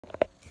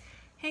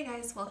Hey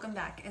guys, welcome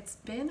back. It's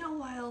been a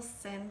while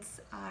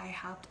since I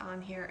hopped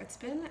on here. It's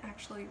been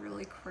actually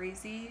really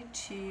crazy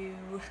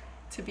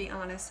to be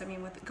honest. I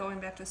mean, with going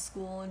back to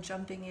school and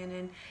jumping in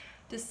and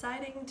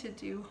deciding to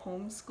do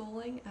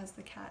homeschooling, as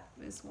the cat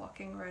is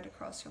walking right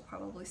across. You'll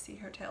probably see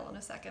her tail in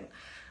a second.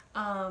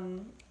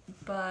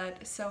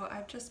 But so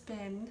I've just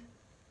been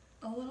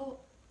a little,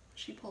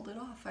 she pulled it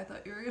off. I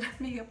thought you were gonna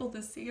be able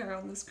to see her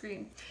on the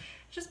screen.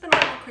 Just been a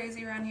little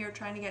crazy around here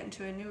trying to get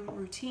into a new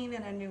routine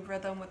and a new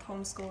rhythm with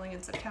homeschooling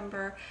in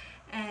September,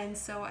 and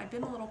so I've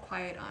been a little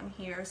quiet on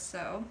here,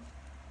 so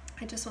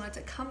I just wanted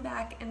to come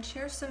back and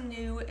share some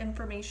new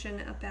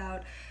information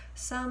about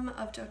some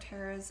of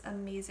doTERRA's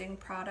amazing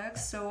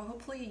products. So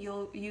hopefully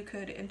you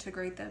could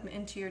integrate them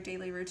into your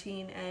daily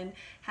routine and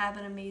have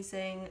an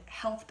amazing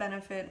health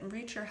benefit and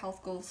reach your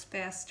health goals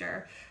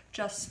faster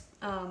just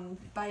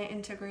by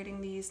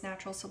integrating these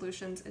natural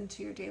solutions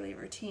into your daily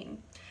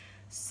routine.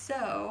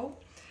 So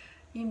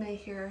you may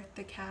hear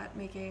the cat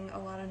making a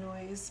lot of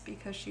noise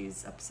because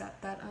she's upset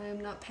that I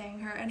am not paying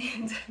her any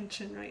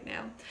attention right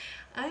now.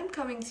 I'm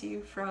coming to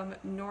you from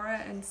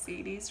Nora and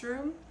Sadie's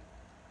room.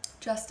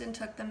 Justin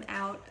took them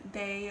out.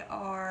 They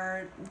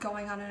are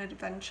going on an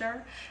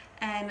adventure,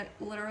 and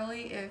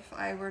literally if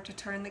I were to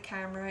turn the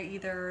camera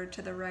either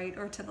to the right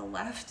or to the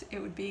left,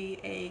 it would be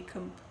a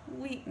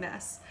complete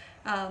mess.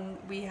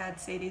 We had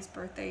Sadie's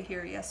birthday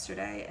here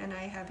yesterday, and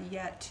I have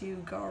yet to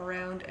go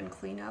around and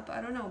clean up.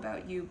 I don't know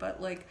about you,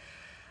 but like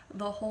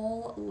the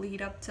whole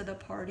lead up to the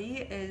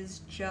party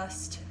is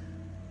just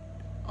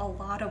a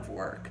lot of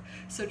work.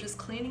 So just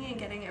cleaning and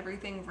getting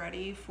everything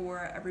ready for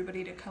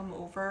everybody to come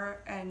over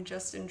and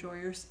just enjoy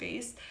your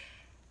space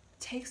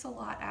takes a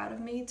lot out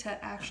of me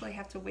to actually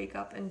have to wake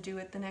up and do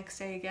it the next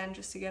day again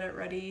just to get it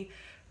ready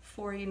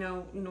for, you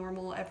know,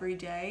 normal every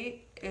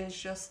day is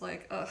just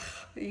like, ugh,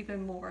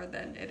 even more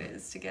than it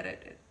is to get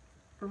it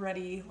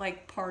ready,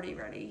 like party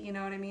ready, you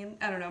know what I mean?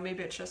 I don't know,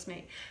 maybe it's just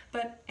me.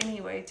 But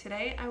anyway,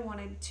 today I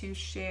wanted to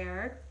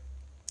share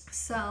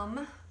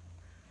some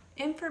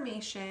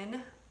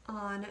information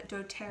on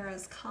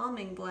doTERRA's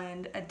calming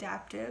blend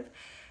Adaptiv,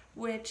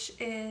 which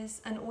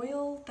is an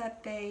oil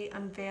that they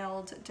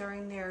unveiled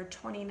during their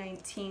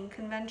 2019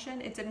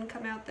 convention. It didn't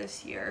come out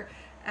this year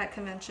at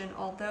convention,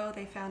 although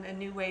they found a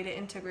new way to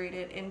integrate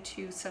it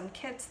into some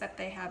kits that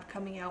they have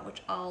coming out,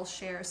 which I'll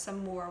share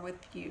some more with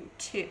you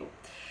too.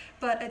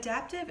 But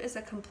Adaptiv is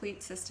a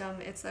complete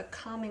system. It's a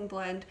calming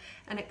blend,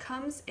 and it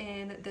comes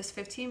in this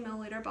 15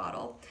 milliliter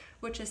bottle,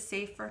 which is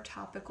safe for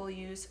topical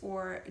use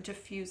or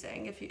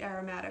diffusing. If you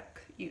aromatic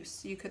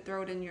use, you could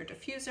throw it in your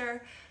diffuser.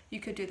 You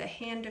could do the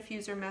hand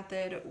diffuser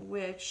method,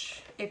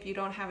 which if you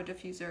don't have a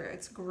diffuser,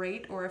 it's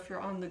great. Or if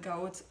you're on the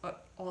go, it's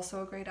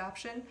also a great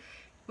option,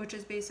 which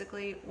is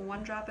basically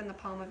one drop in the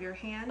palm of your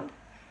hand.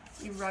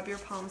 You rub your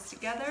palms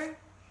together,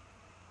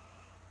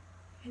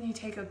 and you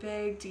take a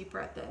big deep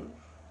breath in.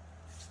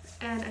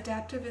 And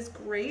Adaptiv is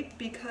great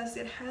because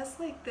it has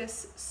like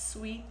this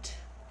sweet,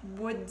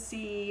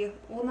 woodsy,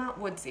 well not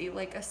woodsy,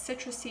 like a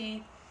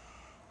citrusy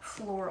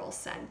floral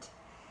scent.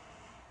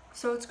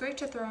 So it's great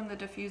to throw in the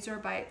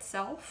diffuser by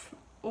itself,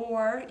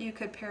 or you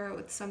could pair it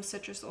with some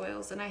citrus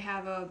oils, and I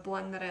have a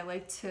blend that I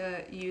like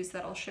to use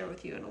that I'll share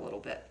with you in a little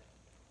bit.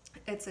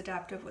 It's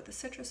Adaptiv with the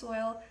citrus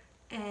oil,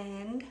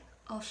 and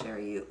I'll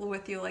share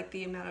with you like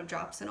the amount of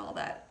drops and all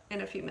that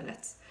in a few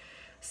minutes.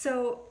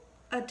 So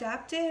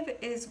Adaptiv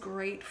is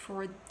great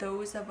for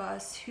those of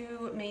us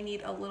who may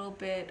need a little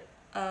bit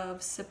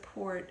of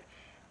support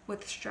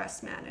with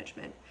stress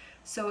management.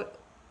 So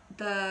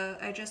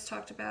I just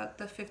talked about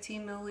the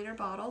 15 milliliter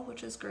bottle,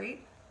 which is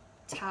great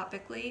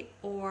topically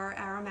or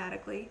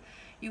aromatically.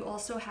 You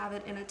also have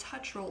it in a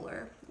touch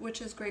roller,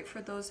 which is great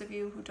for those of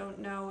you who don't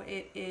know.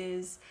 It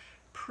is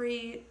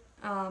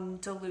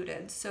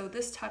diluted. So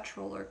this touch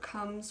roller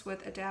comes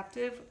with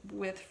Adaptiv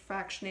with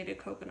fractionated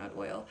coconut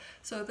oil.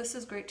 So this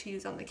is great to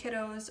use on the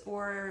kiddos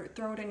or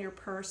throw it in your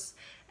purse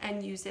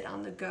and use it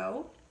on the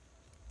go.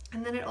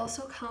 And then it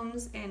also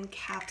comes in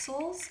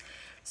capsules.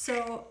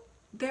 So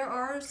there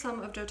are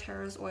some of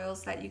doTERRA's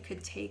oils that you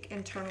could take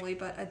internally,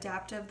 but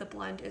Adaptiv, the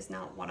blend, is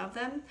not one of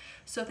them.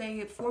 So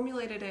they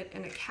formulated it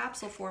in a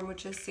capsule form,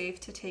 which is safe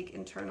to take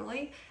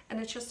internally,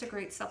 and it's just a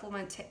great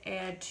supplement to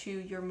add to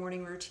your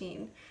morning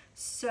routine.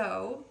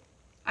 So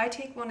I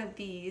take one of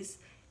these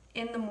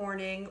in the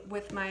morning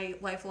with my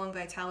Lifelong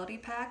Vitality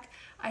Pack.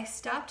 I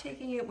stopped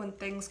taking it when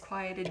things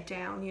quieted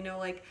down, you know,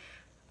 like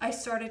I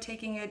started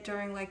taking it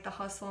during like the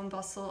hustle and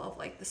bustle of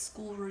like the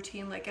school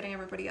routine, like getting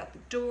everybody out the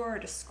door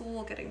to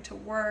school, getting to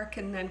work,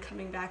 and then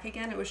coming back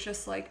again. It was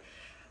just like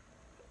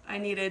I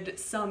needed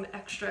some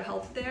extra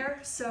help there.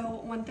 So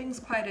when things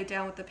quieted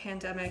down with the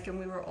pandemic and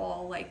we were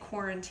all like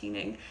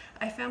quarantining,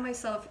 I found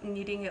myself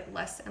needing it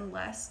less and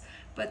less.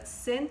 But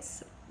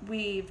since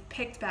we've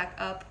picked back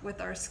up with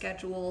our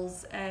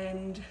schedules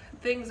and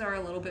things are a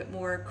little bit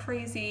more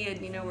crazy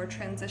and, you know, we're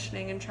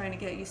transitioning and trying to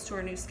get used to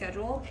our new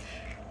schedule,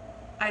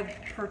 I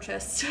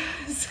purchased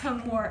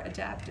some more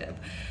Adaptiv.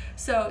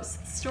 So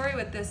the story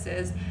with this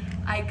is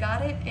I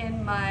got it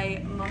in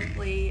my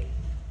monthly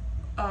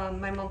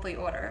my monthly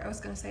order. I was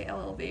going to say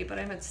LLV, but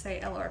I meant to say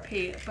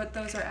LRP, but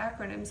those are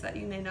acronyms that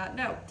you may not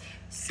know.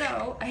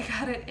 So I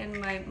got it in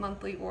my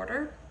monthly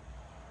order.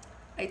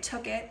 I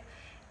took it,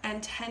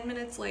 and 10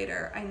 minutes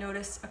later, I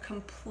noticed a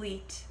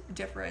complete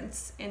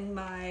difference in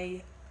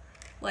my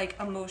like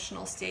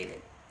emotional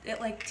state. It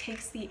like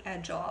takes the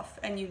edge off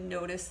and you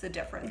notice the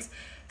difference.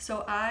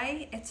 So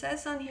it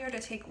says on here to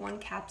take 1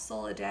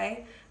 capsule a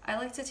day. I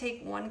like to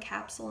take 1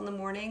 capsule in the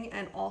morning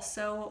and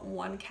also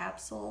 1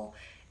 capsule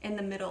in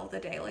the middle of the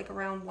day, like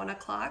around 1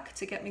 o'clock,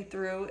 to get me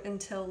through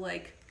until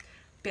like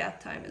bath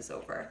time is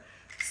over.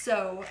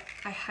 So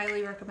I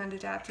highly recommend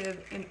Adaptiv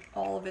in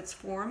all of its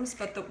forms,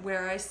 but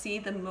where I see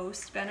the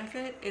most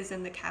benefit is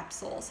in the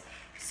capsules.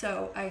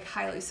 So I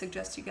highly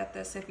suggest you get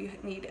this if you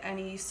need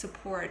any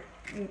support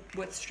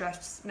with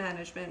stress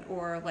management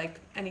or like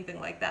anything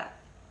like that.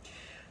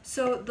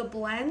 So the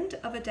blend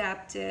of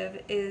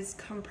Adaptiv is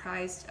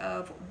comprised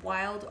of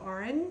wild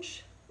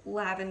orange,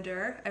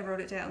 lavender, I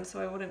wrote it down so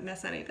I wouldn't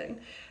miss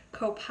anything,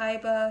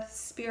 Copaiba,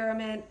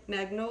 Spearmint,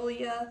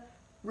 Magnolia,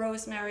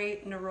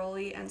 Rosemary,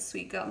 Neroli, and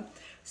Sweetgum.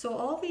 So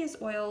all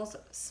these oils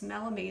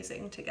smell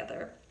amazing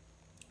together,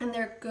 and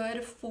they're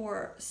good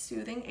for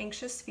soothing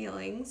anxious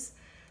feelings,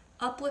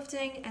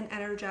 uplifting and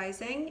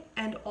energizing,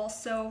 and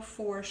also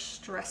for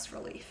stress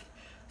relief.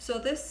 So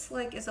this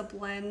like is a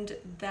blend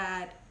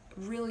that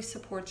really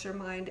supports your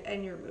mind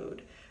and your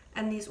mood.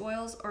 And these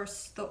oils are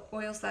the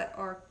oils that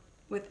are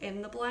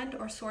within the blend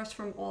are sourced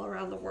from all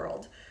around the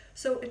world.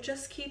 So it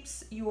just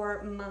keeps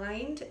your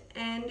mind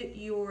and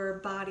your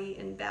body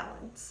in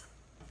balance.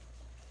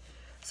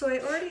 So I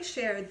already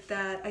shared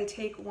that I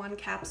take 1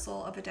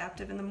 capsule of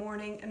Adaptiv in the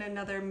morning and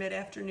another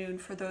mid-afternoon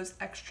for those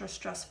extra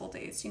stressful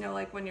days, you know,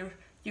 like when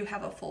you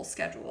have a full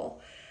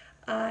schedule.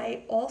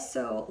 I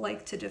also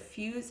like to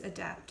diffuse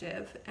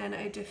Adaptiv, and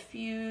I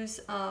diffuse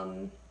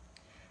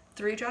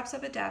 3 drops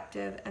of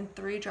Adaptiv and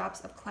 3 drops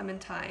of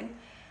clementine.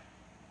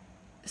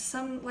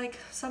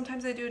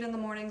 Sometimes I do it in the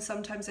morning,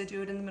 sometimes I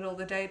do it in the middle of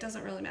the day. It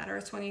doesn't really matter.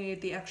 It's when you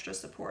need the extra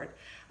support.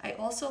 I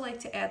also like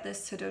to add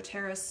this to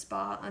doTERRA's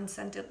Spa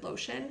Unscented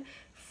Lotion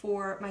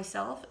for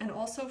myself and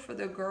also for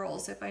the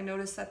girls if I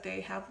notice that they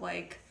have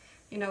like,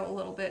 you know, a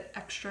little bit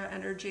extra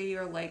energy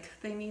or like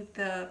they need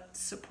the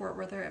support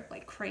where they're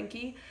like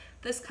cranky.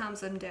 This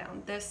calms them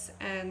down. This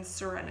and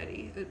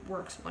Serenity, it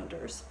works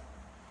wonders.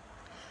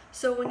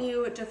 So when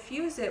you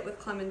diffuse it with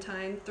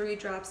clementine, 3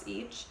 drops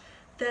each,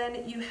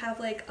 then you have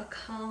like a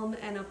calm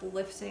and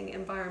uplifting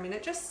environment.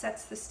 It just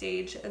sets the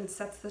stage and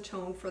sets the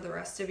tone for the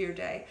rest of your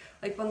day.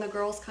 Like when the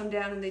girls come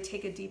down and they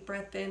take a deep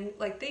breath in,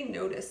 like they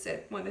notice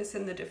it when it's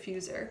in the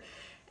diffuser.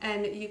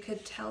 And you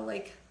could tell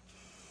like,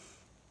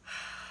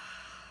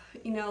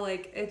 you know,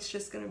 like it's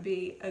just gonna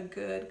be a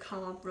good,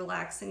 calm,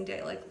 relaxing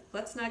day. Like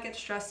let's not get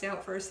stressed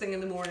out first thing in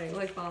the morning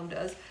like Mom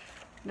does.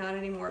 Not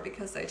anymore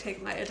because I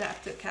take my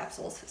Adaptiv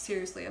capsules.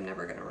 Seriously, I'm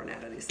never gonna run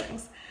out of these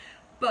things.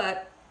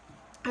 But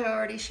I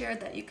already shared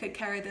that you could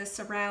carry this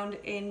around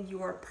in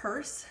your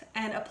purse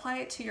and apply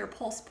it to your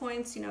pulse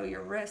points, you know,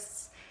 your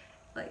wrists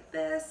like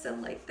this,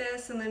 and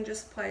then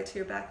just apply it to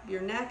your back of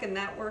your neck, and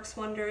that works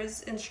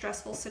wonders in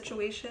stressful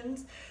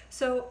situations.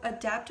 So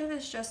Adaptiv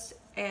is just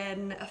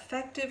an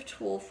effective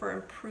tool for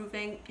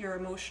improving your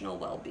emotional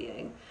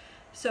well-being.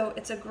 So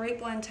it's a great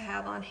blend to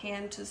have on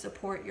hand to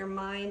support your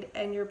mind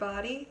and your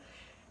body,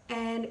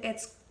 and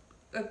it's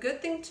a good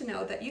thing to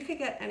know that you could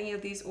get any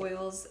of these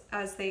oils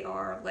as they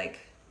are, like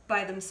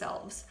by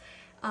themselves.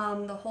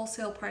 The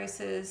wholesale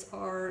prices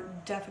are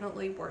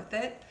definitely worth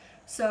it.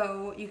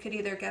 So you could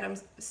either get them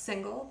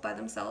single by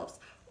themselves,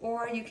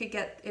 or you could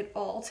get it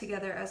all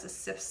together as a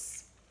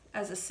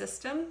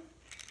system.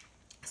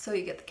 So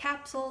you get the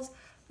capsules,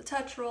 the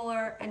touch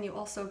roller, and you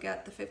also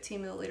get the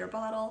 15 milliliter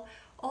bottle.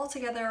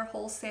 Altogether,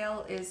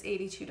 wholesale is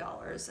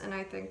 $82, and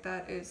I think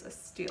that is a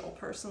steal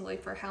personally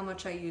for how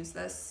much I use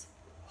this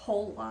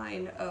whole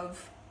line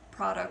of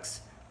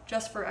products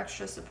just for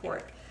extra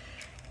support.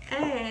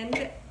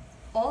 And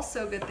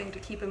also a good thing to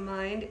keep in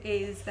mind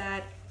is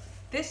that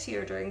this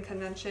year during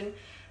convention,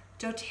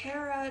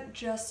 doTERRA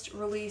just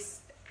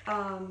released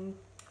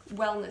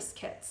wellness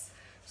kits.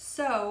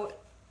 So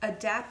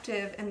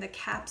Adaptiv and the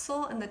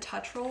capsule and the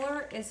touch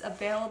roller is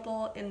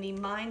available in the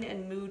mind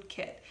and mood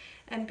kit.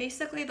 And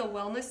basically the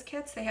wellness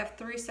kits, they have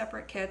 3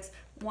 separate kits,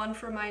 1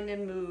 for mind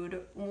and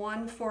mood,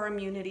 1 for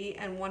immunity,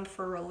 and 1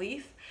 for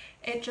relief.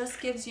 It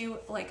just gives you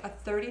like a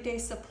 30-day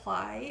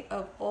supply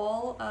of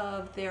all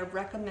of their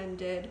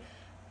recommended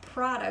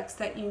products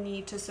that you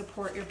need to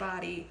support your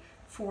body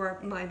for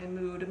mind and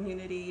mood,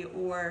 immunity,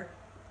 or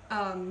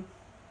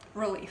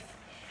relief.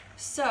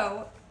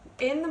 So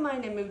in the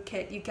mind and mood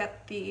kit, you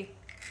get the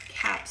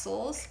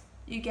capsules,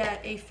 you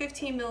get a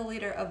 15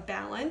 milliliter of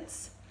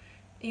balance,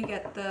 you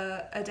get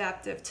the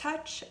Adaptiv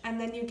touch, and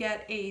then you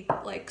get a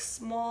like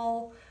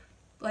small,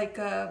 like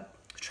a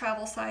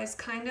travel size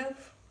kind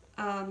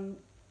of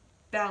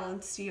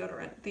balanced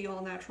deodorant, the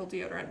all natural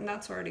deodorant, and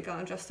that's already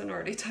gone. Justin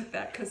already took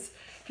that because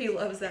he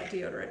loves that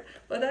deodorant.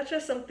 But that's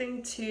just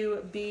something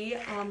to be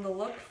on the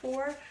look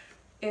for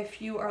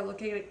if you are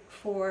looking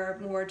for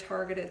more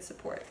targeted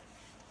support.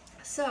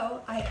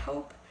 So I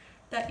hope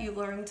that you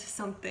learned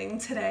something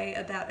today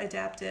about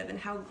Adaptiv and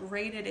how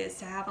great it is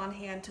to have on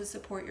hand to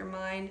support your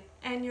mind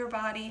and your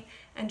body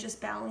and just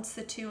balance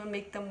the two and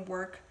make them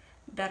work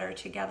better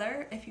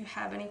together. If you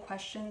have any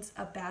questions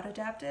about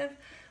Adaptiv,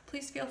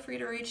 please feel free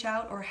to reach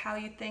out, or how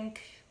you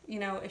think,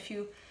 if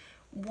you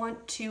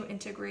want to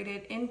integrate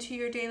it into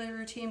your daily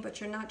routine but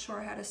you're not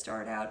sure how to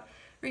start out,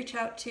 reach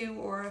out to,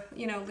 or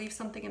leave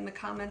something in the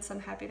comments. I'm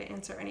happy to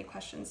answer any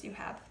questions you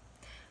have.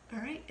 All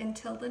right,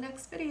 until the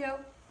next video.